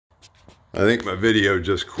I think my video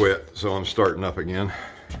just quit, so I'm starting up again.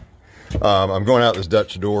 I'm going out this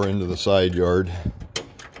Dutch door into the side yard.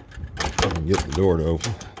 I can get the door to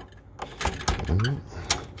open.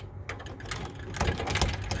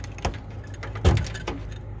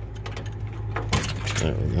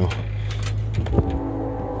 There we go.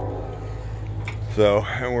 So,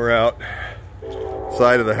 and we're out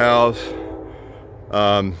side of the house.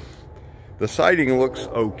 The siding looks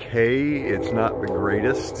okay. It's not the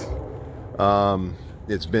greatest.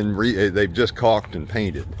 It's been they've just caulked and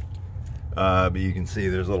painted, but you can see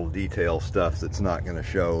there's little detail stuff that's not going to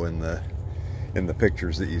show in the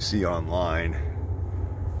pictures that you see online.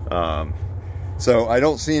 So I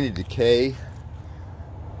don't see any decay.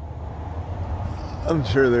 I'm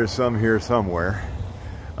sure there's some here somewhere.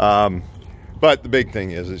 But the big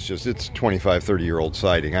thing is, it's 25, 30-year-old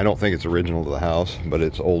siding. I don't think it's original to the house, but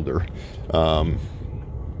it's older.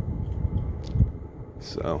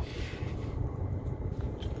 So.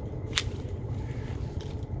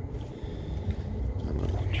 I'm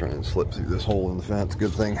gonna try and slip through this hole in the fence.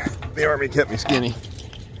 Good thing the Army kept me skinny.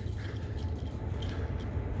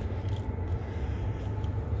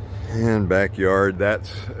 And backyard,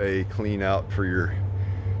 that's a clean out for your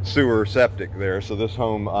sewer septic there. So this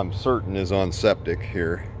home, I'm certain, is on septic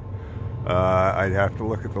here. I'd have to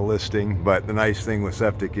look at the listing, but the nice thing with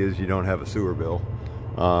septic is you don't have a sewer bill.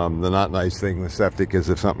 The not nice thing with septic is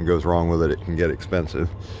if something goes wrong with it, it can get expensive.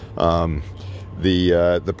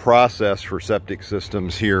 The process for septic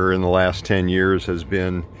systems here in the last 10 years has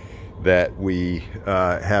been that we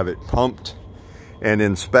have it pumped and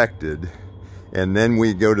inspected, and then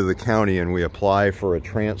we go to the county and we apply for a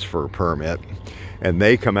transfer permit, and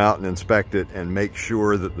they come out and inspect it and make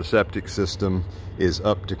sure that the septic system is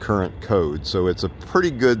up to current code. So it's a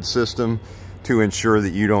pretty good system to ensure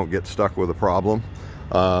that you don't get stuck with a problem.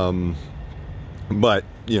 But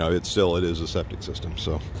you know, it is a septic system.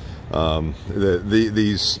 So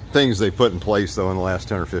these things they put in place though in the last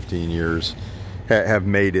 10 or 15 years have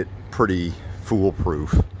made it pretty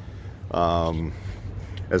foolproof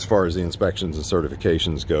as far as the inspections and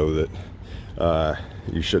certifications go, that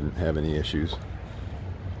you shouldn't have any issues.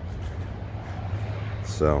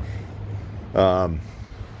 So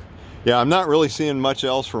yeah, I'm not really seeing much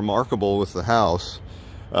else remarkable with the house.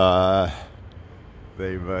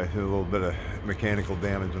 They've had a little bit of mechanical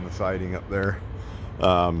damage in the siding up there.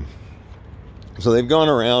 So they've gone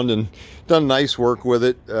around and done nice work with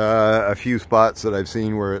it. A few spots that I've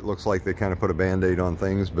seen where it looks like they kind of put a band-aid on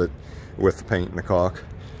things, but with the paint and the caulk.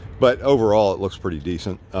 But overall, it looks pretty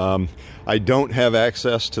decent. I don't have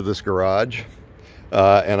access to this garage.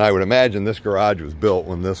 And I would imagine this garage was built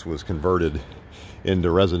when this was converted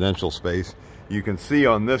into residential space. You can see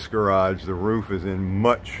on this garage, the roof is in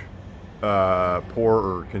much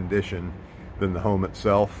poorer condition than the home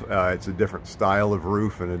itself. It's a different style of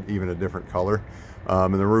roof and even a different color.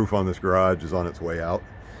 And the roof on this garage is on its way out.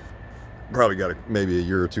 Probably got maybe a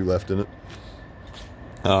year or two left in it.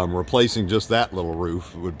 Replacing just that little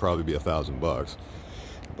roof would probably be $1,000.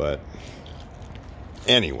 But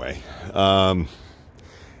anyway, and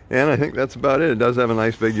I think that's about it. It does have a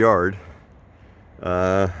nice big yard.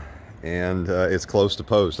 And it's close to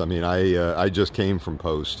Post. I mean, I just came from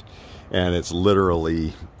Post, and it's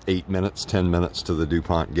literally 8 minutes, 10 minutes to the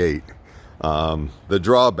DuPont gate. The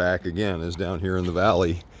drawback, again, is down here in the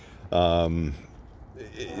valley. There's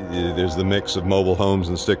the mix of mobile homes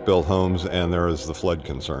and stick-built homes, and there is the flood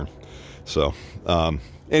concern. So,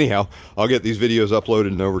 anyhow, I'll get these videos uploaded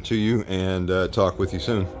and over to you, and talk with you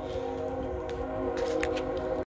soon.